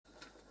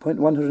Point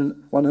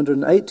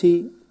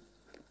 180,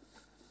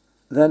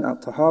 then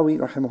At-Tahawi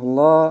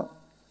rahimahullah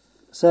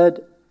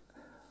said,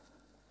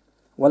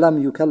 وَلَمْ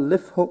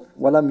يُكَلِّفْهُمُ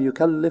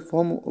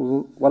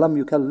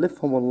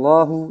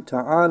اللَّهُ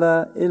تَعَالَى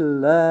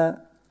إِلَّا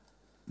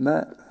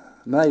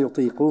مَا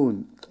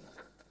يُطِيقُونَ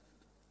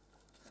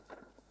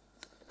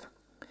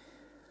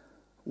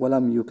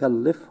وَلَمْ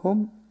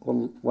يُكَلِّفْهُمُ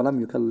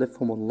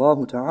اللَّهُ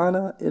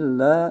تَعَالَى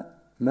إِلَّا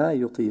مَا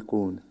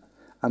يُطِيقُونَ.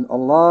 And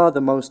Allah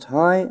the Most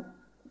High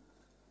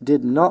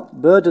did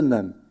not burden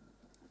them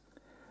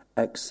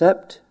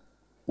except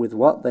with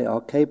what they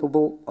are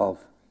capable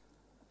of.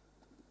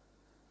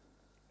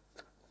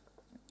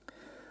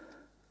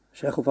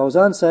 Shaykh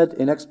al-Fawzan said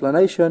in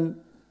explanation,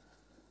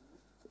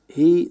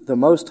 He, the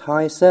Most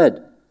High,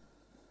 said,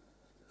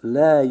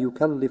 لا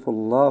يكلف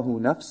الله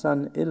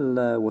نفسا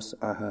إلا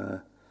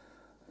وسعها.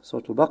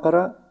 Surah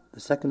Al-Baqarah, the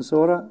second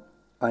surah,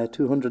 ayah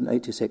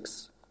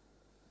 286.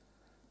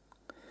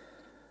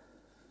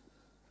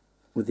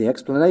 With the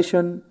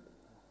explanation,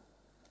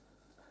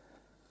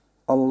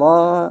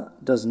 Allah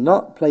does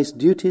not place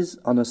duties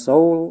on a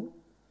soul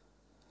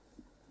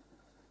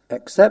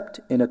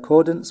except in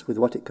accordance with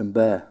what it can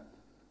bear.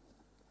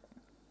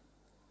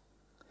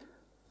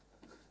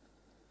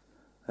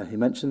 And he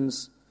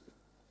mentions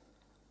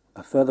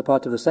a further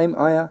part of the same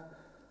ayah,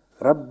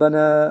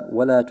 رَبَّنَا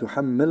وَلَا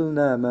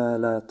تُحَمِّلْنَا مَا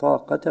لَا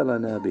طَاقَةَ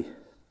لَنَا بِهِ.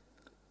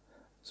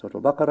 Surah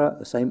Al-Baqarah,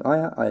 the same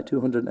ayah, ayah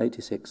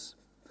 286.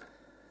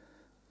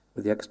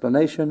 With the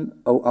explanation,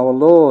 O our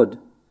Lord,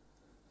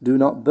 do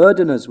not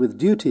burden us with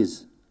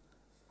duties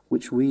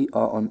which we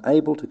are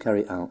unable to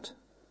carry out.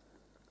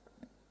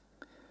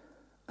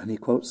 And he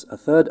quotes a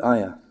third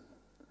ayah,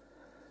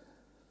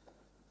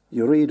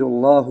 يُرِيدُ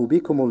اللَّهُ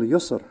بِكُمُ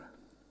الْيُسْرَ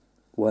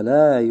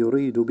وَلَا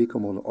يُرِيدُ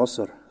بِكُمُ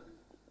الْعُسْرَ.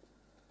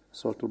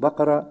 Surah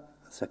Al-Baqarah,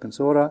 second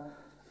surah,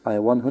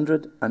 ayah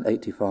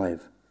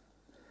 185.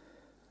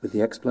 With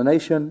the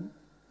explanation,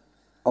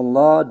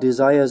 Allah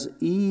desires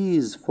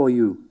ease for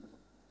you,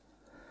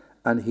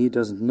 and He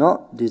does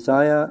not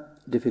desire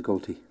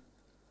difficulty.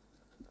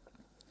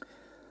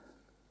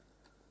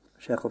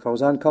 Shaykh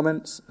al-Fawzan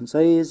comments and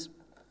says,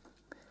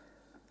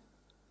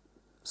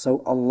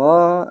 so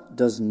Allah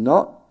does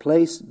not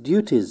place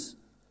duties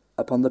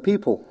upon the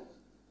people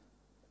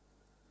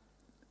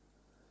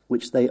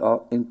which they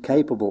are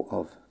incapable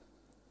of,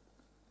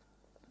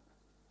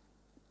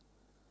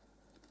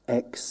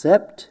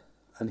 except,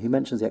 and he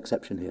mentions the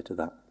exception here to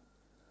that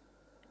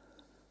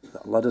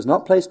Allah does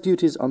not place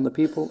duties on the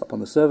people, upon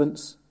the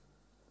servants,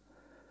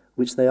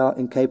 which they are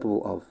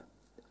incapable of,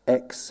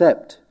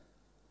 except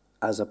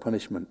as a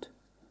punishment.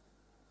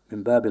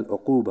 Min bab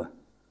al-uquba.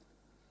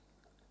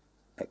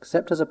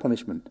 Except as a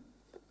punishment.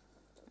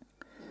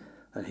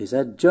 And he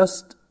said,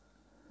 just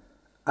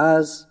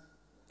as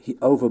He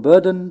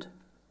overburdened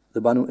the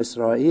Banu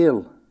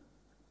Israel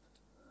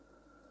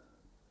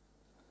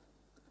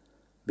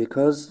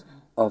because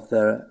of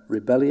their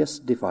rebellious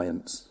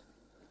defiance.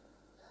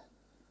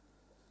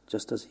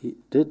 Just as He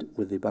did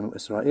with the Banu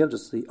Israel,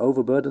 just as He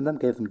overburdened them,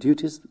 gave them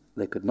duties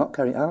they could not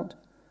carry out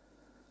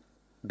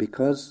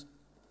because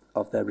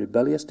of their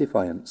rebellious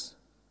defiance,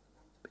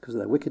 because of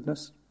their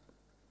wickedness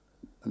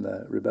and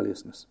their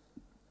rebelliousness.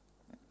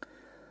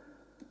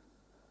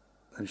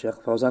 And Shaykh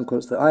Fawzan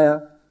quotes the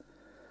ayah,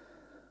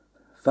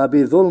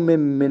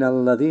 فَبِظُلْمٍ مِّنَ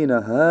الَّذِينَ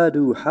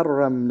هَادُوا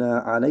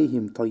حَرَّمْنَا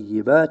عَلَيْهِمْ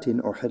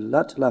طَيِّبَاتٍ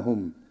أُحِلَّتْ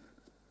لَهُمْ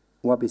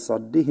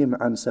وَبِصَدِّهِمْ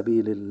عَنْ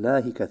سَبِيلِ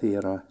اللَّهِ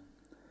كَثِيرًا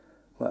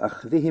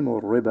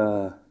وَأَخْذِهِمُ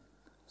الرِّبَا.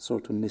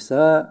 Surah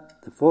An-Nisa,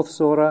 the fourth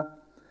surah,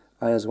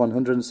 ayahs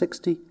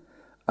 160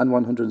 and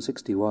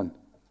 161.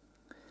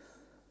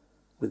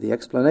 With the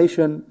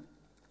explanation,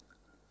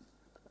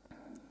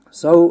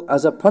 so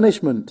as a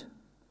punishment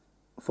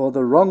for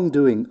the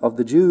wrongdoing of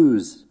the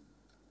Jews,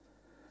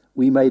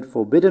 we made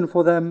forbidden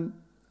for them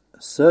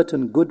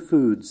certain good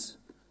foods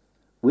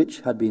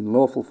which had been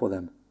lawful for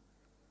them,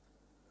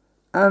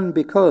 and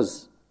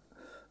because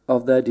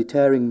of their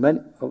deterring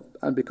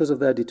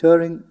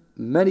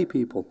many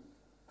people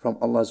from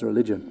Allah's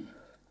religion,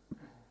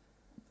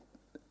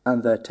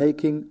 and their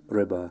taking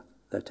riba,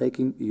 their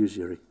taking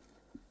usury.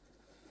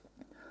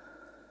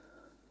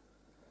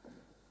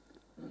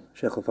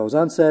 Shaykh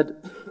al-Fawzan said,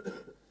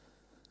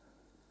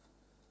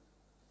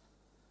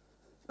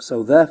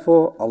 so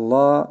therefore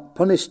Allah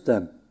punished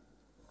them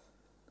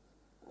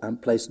and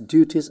placed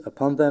duties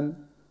upon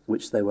them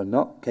which they were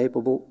not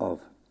capable of.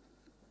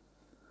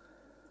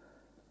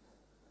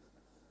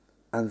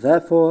 And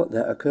therefore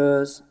there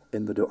occurs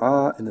in the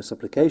dua, in the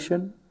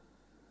supplication,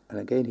 and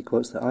again he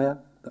quotes the ayah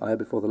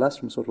before the last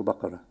from Surah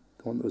Al-Baqarah,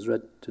 the one that was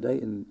read today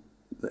in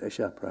the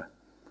Isha prayer.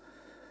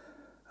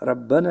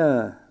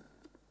 رَبَّنَا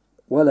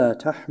وَلَا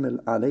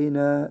تَحْمِلْ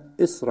عَلَيْنَا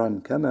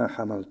إِصْرًا كَمَا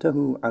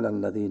حَمَلْتَهُ عَلَى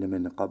الَّذِينَ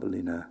مِنْ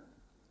قَبْلِنَا.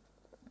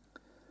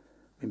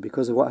 And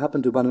because of what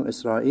happened to Banu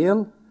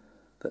Israel,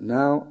 that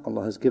now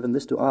Allah has given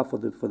this dua for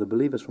the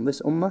believers from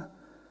this ummah,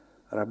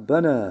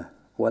 رَبَّنَا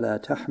وَلَا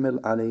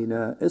تَحْمِلْ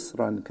عَلَيْنَا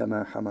إِصْرًا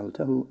كَمَا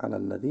حَمَلْتَهُ عَلَى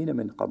الَّذِينَ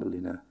مِنْ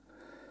قَبْلِنَا.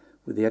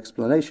 With the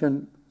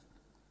explanation,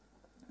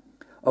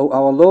 O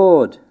our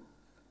Lord,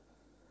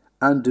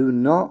 and do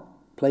not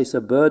place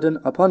a burden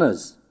upon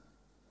us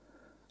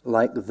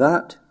like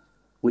that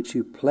which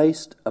you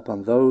placed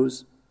upon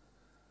those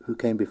who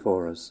came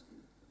before us.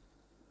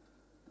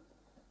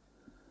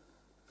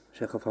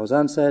 Shaykh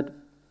al-Fawzan said,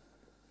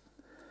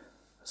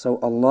 so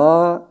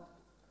Allah,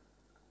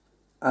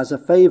 as a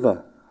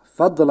favor,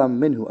 fadlan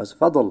minhu, as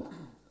fadl,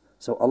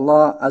 so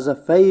Allah, as a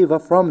favor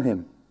from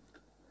Him,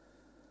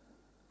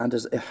 and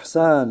as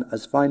ihsan,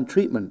 as fine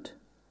treatment,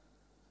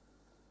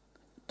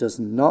 does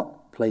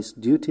not place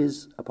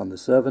duties upon the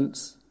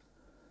servants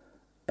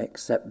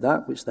except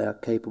that which they are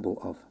capable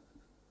of,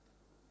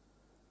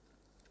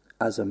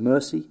 as a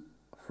mercy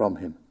from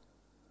Him.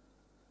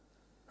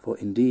 For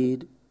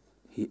indeed,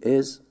 He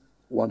is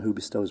one who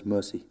bestows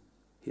mercy.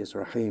 He is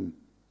Rahim.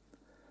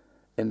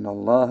 Inna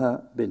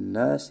Allaha bin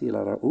nasi la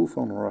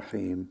ra'ufun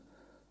rahim.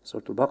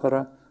 Surah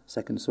Al-Baqarah,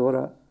 2nd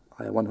Surah,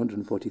 Ayah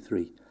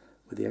 143,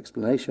 with the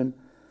explanation,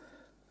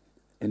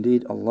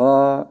 indeed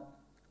Allah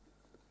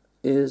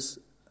is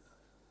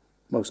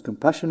most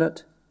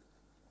compassionate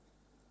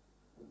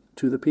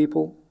to the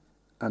people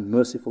and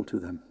merciful to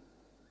them.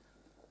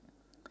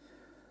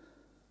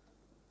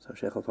 So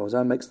Shaykh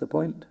al-Fawzan makes the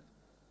point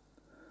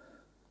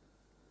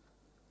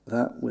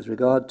that with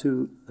regard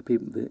to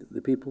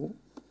the people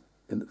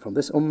from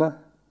this ummah,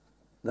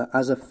 that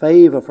as a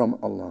favor from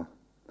Allah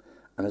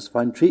and as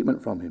fine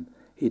treatment from Him,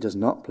 He does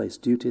not place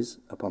duties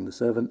upon the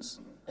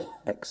servants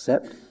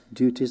except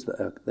duties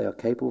that they are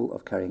capable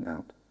of carrying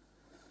out,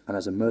 and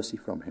as a mercy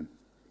from Him.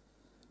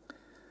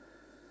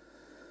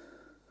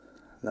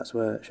 That's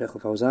where Shaykh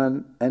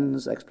al-Fawzan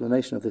ends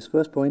explanation of this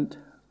first point.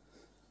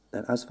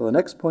 Then as for the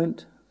next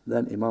point,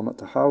 then Imam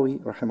al-Tahawi,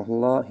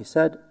 rahimahullah, he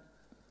said,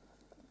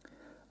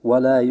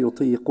 وَلَا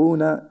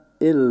يُطِيقُونَ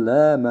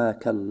إِلَّا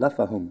مَا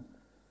كَلَّفَهُمْ.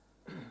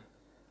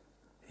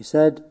 He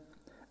said,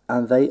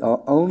 and they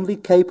are only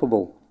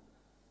capable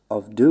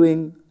of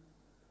doing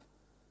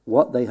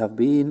what they have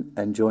been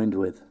enjoined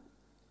with.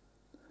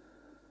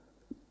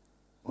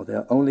 Or they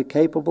are only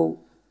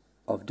capable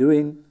of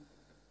doing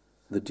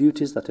the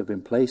duties that have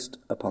been placed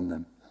upon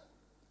them.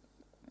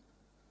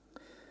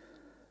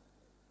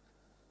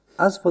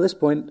 As for this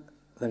point,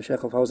 then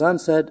Shaykh al-Fawzan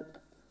said,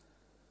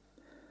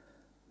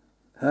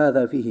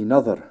 هذا فيه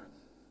نظر.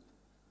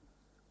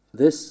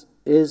 This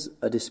is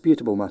a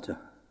disputable matter.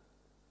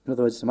 In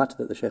other words, it's a matter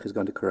that the Shaykh is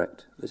going to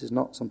correct. This is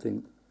not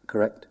something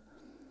correct.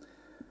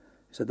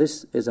 So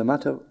this is a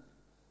matter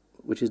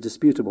which is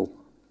disputable.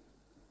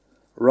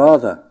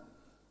 Rather,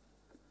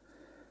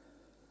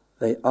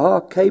 they are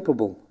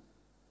capable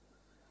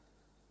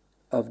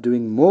of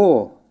doing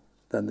more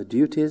than the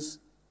duties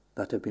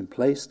that have been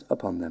placed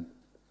upon them.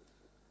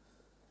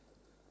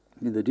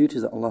 In the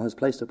duties that Allah has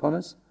placed upon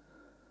us,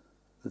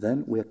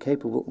 then we're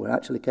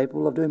actually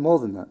capable of doing more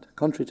than that,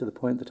 contrary to the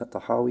point that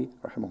At-Tahawi,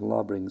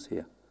 rahimahullah, brings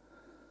here.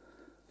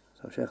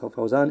 So Shaykh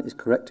al-Fawzan is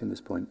correct in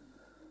this point.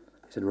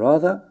 He said,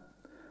 rather,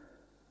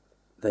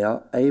 they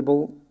are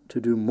able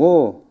to do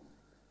more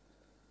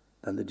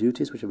than the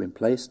duties which have been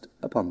placed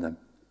upon them.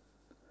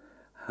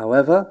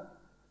 However,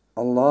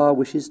 Allah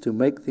wishes to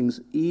make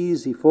things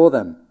easy for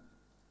them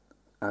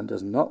and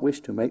does not wish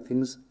to make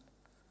things,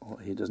 or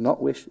He does not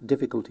wish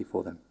difficulty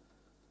for them.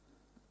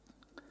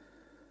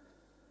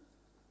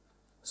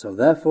 So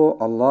therefore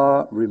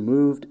Allah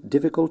removed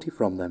difficulty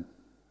from them,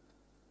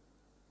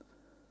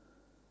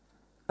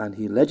 and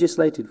He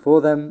legislated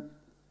for them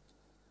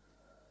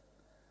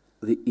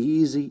the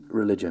easy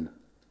religion,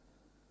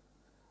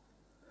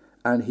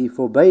 and He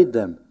forbade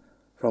them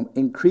from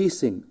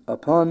increasing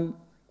upon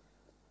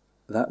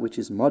that which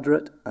is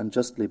moderate and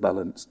justly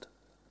balanced.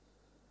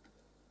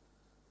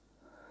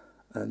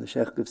 And the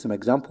Shaykh gives some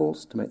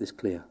examples to make this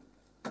clear.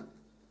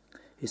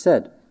 He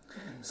said,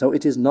 so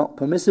it is not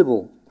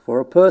permissible for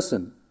a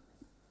person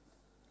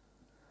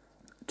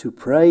to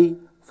pray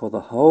for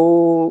the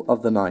whole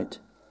of the night.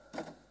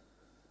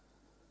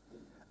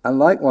 And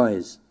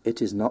likewise,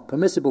 it is not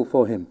permissible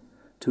for him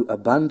to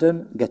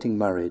abandon getting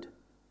married.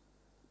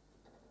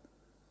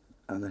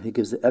 And then he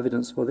gives the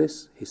evidence for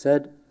this. He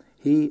said,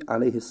 he,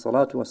 alayhi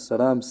salatu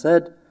wassalam,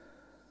 said,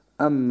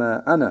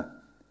 أَمَّا أَنَا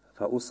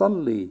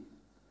فَأُصَلِّي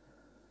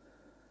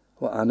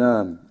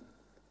وَأَنَامُ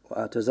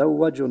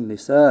وَأَتَزَوَّجُ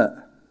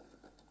النِّسَاءَ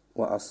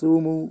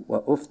وَأَصُومُ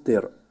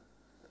وَأُفْطِرُ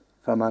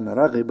فَمَنْ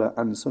رَغِبَ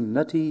عَنْ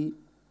سُنَّتِي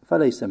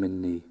فَلَيْسَ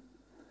مِنِّي.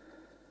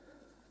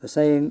 The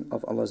saying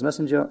of Allah's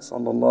Messenger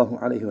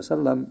sallallahu alayhi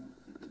wasallam,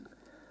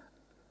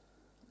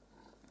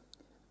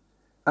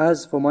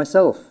 as for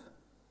myself,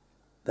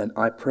 then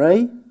I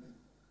pray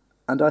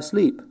and I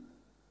sleep,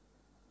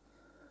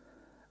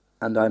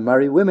 and I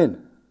marry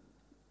women,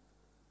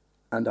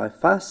 and I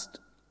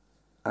fast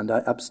and I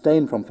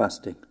abstain from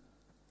fasting.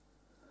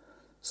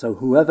 So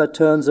whoever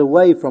turns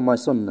away from my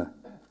sunnah,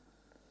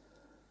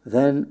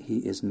 then he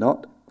is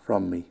not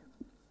from me.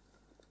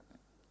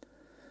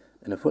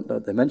 In a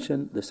footnote they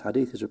mention this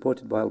hadith is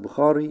reported by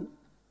Al-Bukhari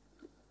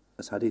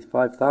as hadith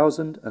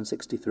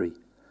 5063. And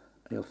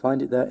you'll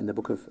find it there in the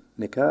book of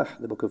Nikah,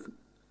 the book of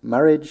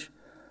marriage,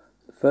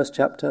 the first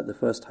chapter, the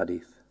first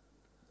hadith.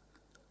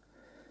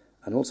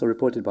 And also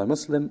reported by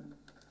Muslim,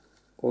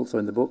 also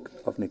in the book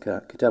of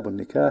Nikah, Kitab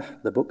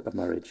al-Nikah, the book of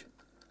marriage,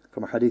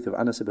 from a hadith of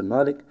Anas ibn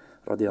Malik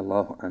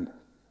radiyallahu anhu.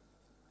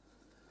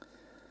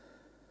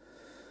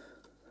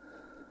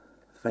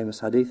 Famous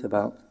hadith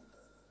about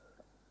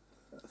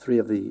three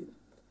of the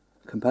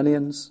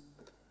companions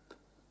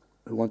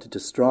who wanted to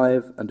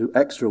strive and do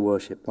extra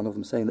worship. One of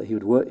them saying that he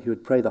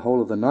would pray the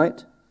whole of the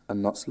night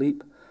and not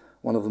sleep.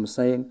 One of them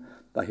saying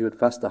that he would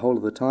fast the whole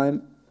of the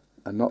time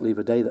and not leave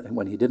a day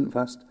when he didn't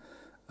fast.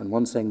 And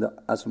one saying that,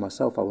 as for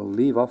myself, I will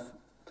leave off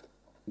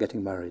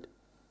getting married.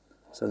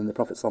 So then the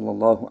Prophet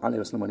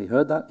ﷺ, when he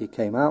heard that, he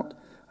came out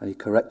and he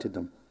corrected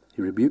them.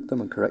 He rebuked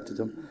them and corrected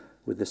them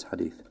with this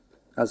hadith.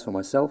 As for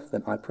myself,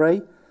 then I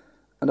pray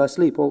and I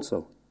sleep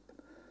also.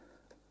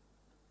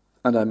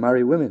 And I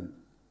marry women.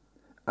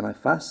 And I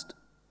fast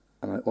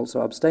and I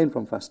also abstain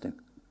from fasting.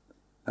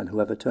 And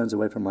whoever turns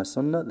away from my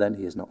sunnah, then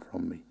he is not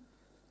from me.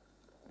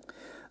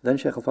 Then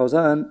Shaykh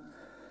al-Fawzan,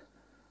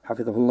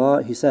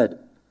 Hafidhahullah, he said,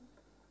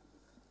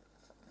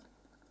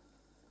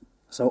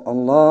 so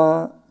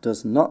Allah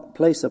does not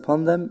place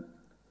upon them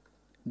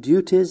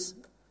duties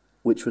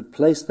which would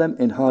place them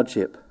in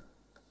hardship.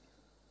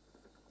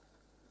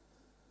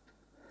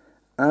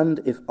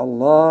 And if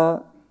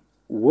Allah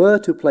were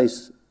to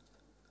place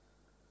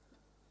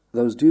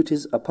those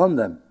duties upon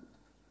them,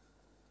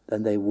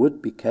 then they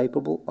would be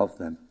capable of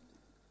them.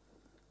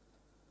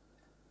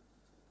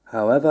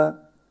 However,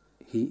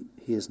 He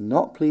is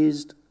not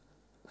pleased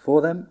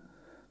for them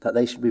that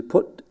they should be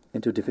put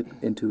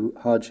into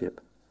hardship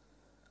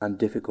and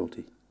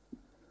difficulty.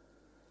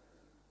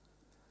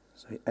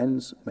 So he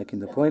ends making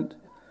the point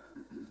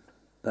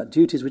that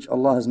duties which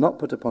Allah has not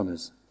put upon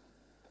us,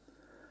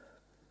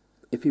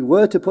 if He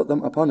were to put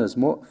them upon us,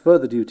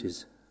 further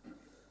duties,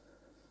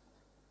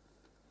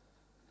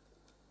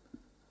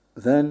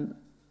 then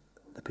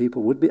the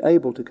people would be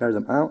able to carry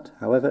them out.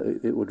 However,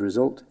 it would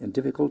result in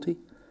difficulty.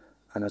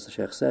 And as the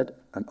Shaykh said,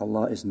 and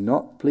Allah is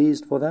not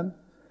pleased for them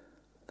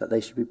that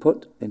they should be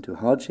put into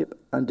hardship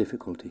and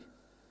difficulty.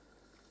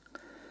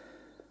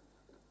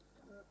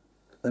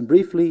 Then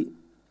briefly,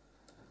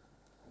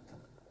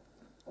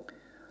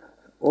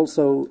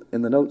 also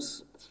in the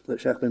notes that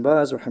Shaykh bin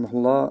Baz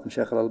rahimahullah and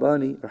Shaykh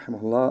al-Albani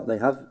rahimahullah, they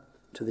have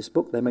to this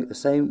book, they make the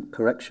same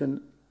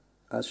correction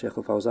as Shaykh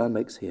al-Fawzan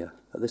makes here.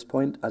 At this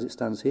point, as it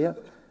stands here,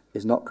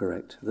 is not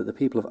correct. That the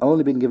people have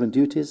only been given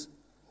duties,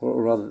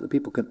 or rather that the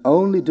people can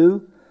only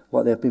do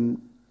what they have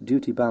been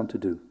duty bound to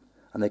do.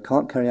 And they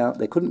couldn't carry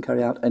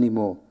out any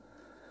more.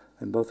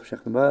 And both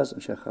Shaykh bin Baz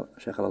and Shaykh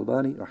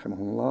al-Albani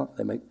rahimahullah,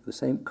 they make the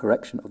same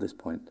correction of this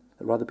point.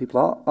 That rather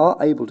people are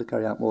able to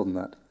carry out more than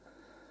that.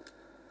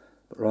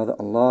 But rather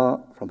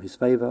Allah, from His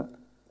favour,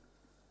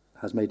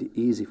 has made it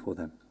easy for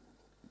them.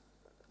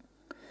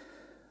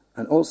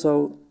 And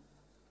also,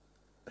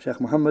 Shaykh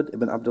Muhammad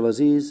ibn Abdul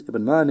Aziz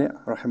ibn Mani'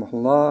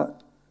 rahimahullah,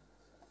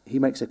 he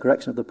makes a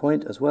correction of the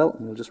point as well,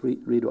 and we'll just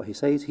read what he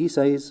says. He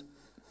says,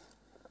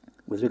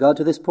 with regard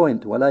to this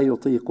point, وَلَا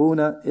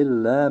يُطِيقُونَ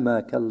إِلَّا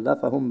مَا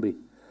كَلَّفَهُمْ بِهِ,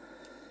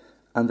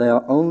 and they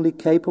are only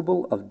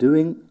capable of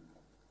doing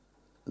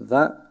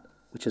that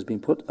which has been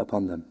put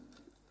upon them.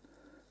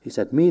 He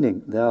said,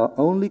 meaning they are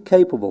only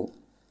capable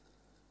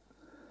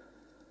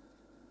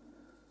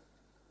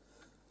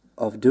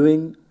of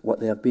doing what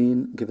they have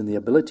been given the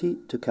ability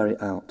to carry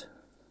out.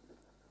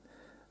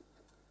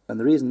 And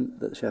the reason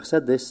that the Shaykh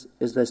said this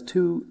is there's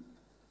two,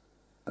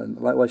 and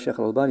likewise Shaykh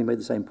al-Albani made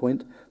the same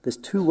point, there's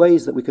two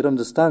ways that we could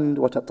understand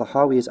what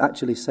At-Tahawi is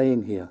actually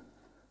saying here.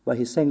 Where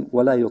he's saying,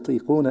 وَلَا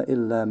يُطِيقُونَ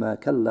إِلَّا مَا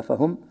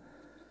كَلَّفَهُمْ,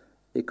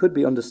 it could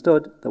be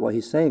understood that what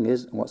he's saying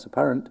is, and what's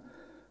apparent,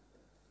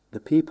 the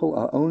people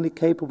are only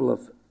capable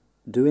of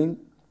doing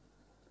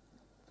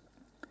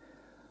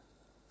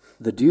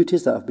the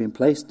duties that have been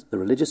placed, the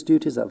religious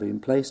duties that have been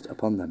placed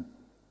upon them.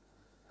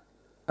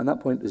 And that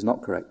point is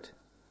not correct.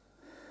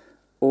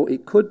 Or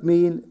it could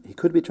mean, he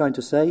could be trying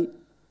to say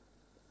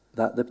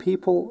that the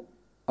people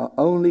are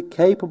only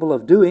capable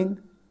of doing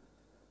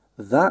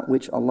that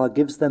which Allah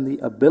gives them the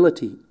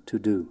ability to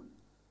do.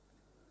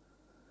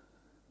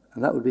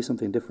 And that would be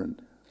something different.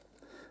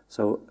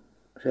 So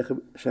Shaykh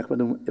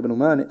Ibn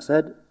Mani'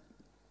 said,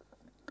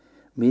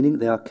 meaning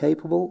they are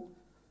capable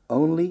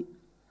only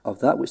of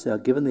that which they are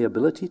given the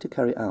ability to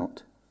carry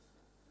out.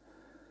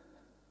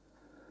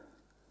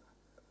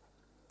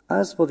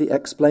 As for the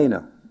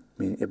explainer,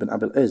 meaning Ibn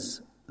Abil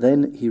Izz,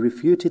 then he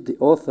refuted the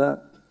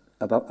author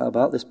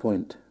about this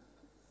point.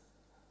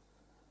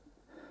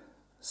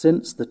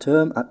 Since the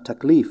term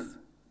at-taklif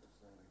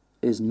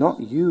is not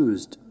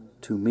used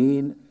to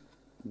mean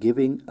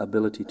giving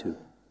ability to.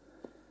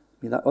 I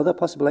mean, that other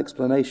possible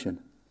explanation,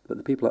 that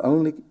the people are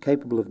only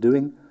capable of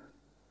doing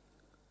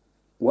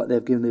what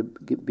they've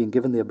been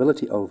given the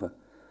ability over.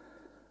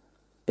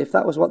 If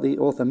that was what the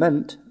author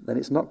meant, then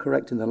it's not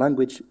correct in the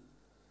language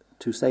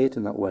to say it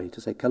in that way. To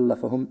say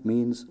kallafahum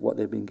means what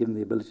they've been given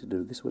the ability to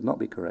do. This would not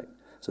be correct.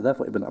 So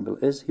therefore Ibn Abil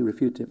Izz, he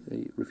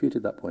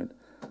refuted that point.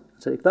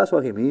 So if that's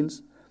what he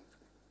means,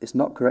 it's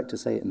not correct to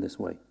say it in this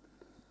way.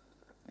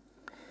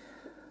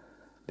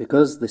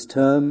 Because this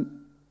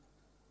term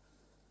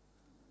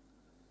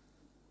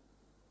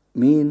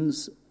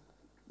means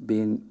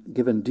being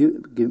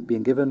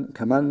given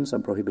commands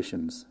and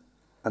prohibitions.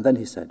 And then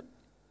he said,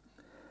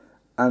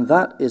 and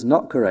that is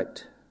not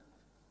correct,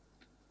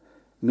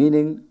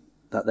 meaning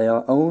that they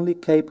are only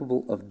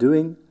capable of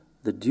doing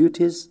the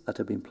duties that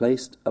have been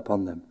placed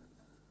upon them.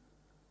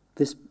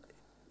 This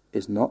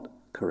is not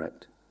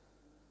correct.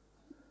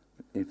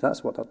 If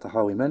that's what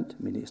At-Tahawi meant,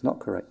 meaning it's not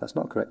correct. That's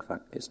not a correct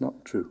fact. It's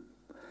not true.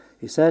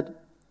 He said,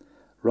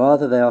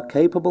 rather they are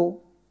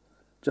capable,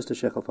 just as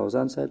Shaykh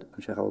al-Fawzan said,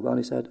 and Shaykh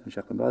al-Albani said, and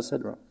Shaykh bin Baz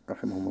said,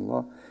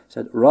 rahimahumullah,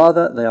 said,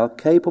 rather they are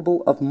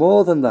capable of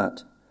more than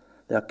that.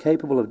 They are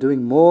capable of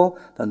doing more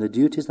than the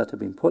duties that have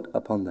been put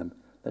upon them.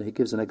 Then he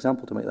gives an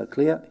example to make that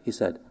clear. He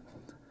said,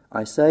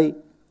 I say,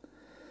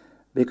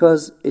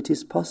 because it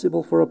is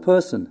possible for a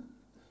person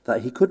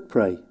that he could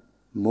pray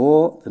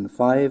more than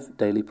 5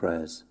 daily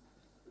prayers.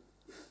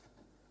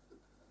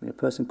 I mean, a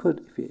person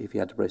could, if he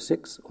had to pray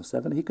 6 or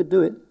 7, he could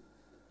do it.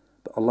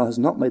 But Allah has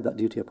not made that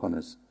duty upon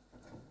us.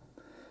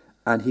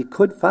 And he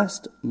could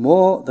fast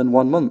more than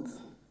 1 month.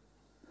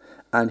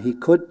 And he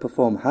could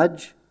perform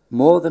Hajj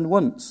more than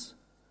once.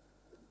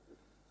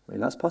 I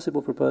mean, that's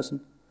possible for a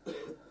person.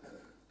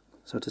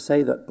 So to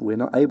say that we're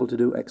not able to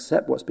do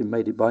except what's been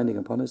made binding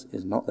upon us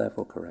is not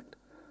therefore correct.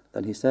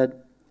 Then he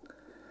said,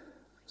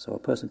 so a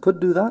person could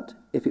do that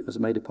if it was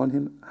made upon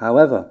him.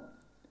 However,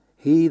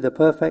 he, the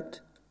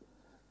perfect,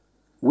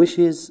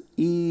 wishes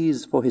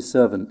ease for his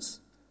servants,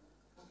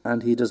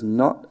 and he does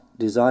not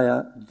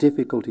desire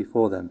difficulty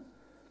for them.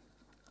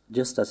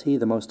 Just as he,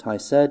 the Most High,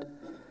 said,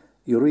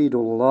 يُرِيدُ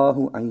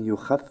اللَّهُ أَن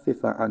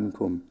يُخَفِّفَ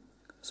عَنْكُمْ.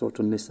 Surah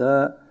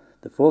An-Nisa,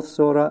 the 4th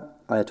surah,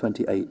 ayah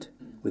 28,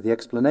 with the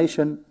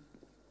explanation,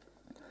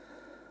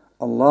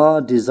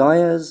 Allah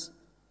desires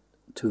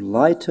to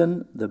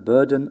lighten the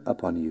burden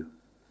upon you.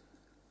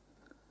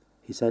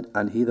 He said,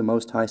 and he, the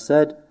Most High,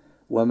 said,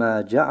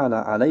 وَمَا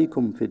جَعَلَ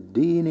عَلَيْكُمْ فِي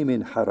الدِّينِ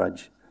مِنْ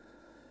حَرَجٍ.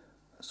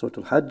 Surah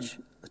Al-Hajj,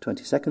 the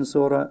 22nd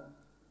surah,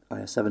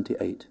 ayah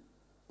 78,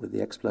 with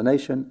the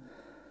explanation,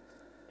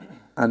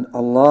 and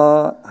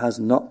Allah has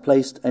not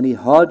placed any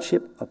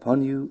hardship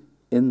upon you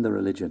in the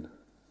religion.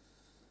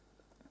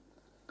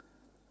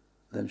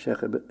 Then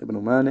Shaykh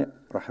Ibn Mani,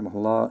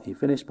 rahimahullah, he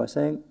finished by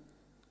saying,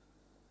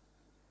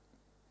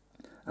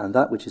 and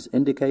that which is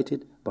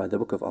indicated by the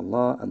book of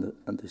Allah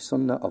and the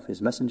sunnah of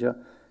His Messenger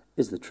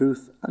is the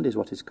truth and is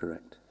what is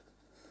correct.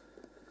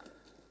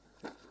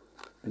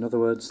 In other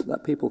words,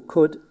 that people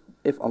could,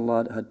 if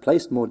Allah had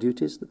placed more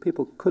duties, the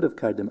people could have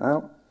carried them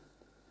out,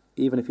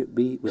 even if it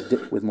be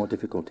with more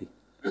difficulty.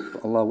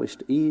 But Allah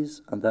wished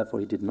ease, and therefore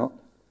He did not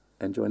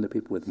enjoin the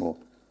people with more.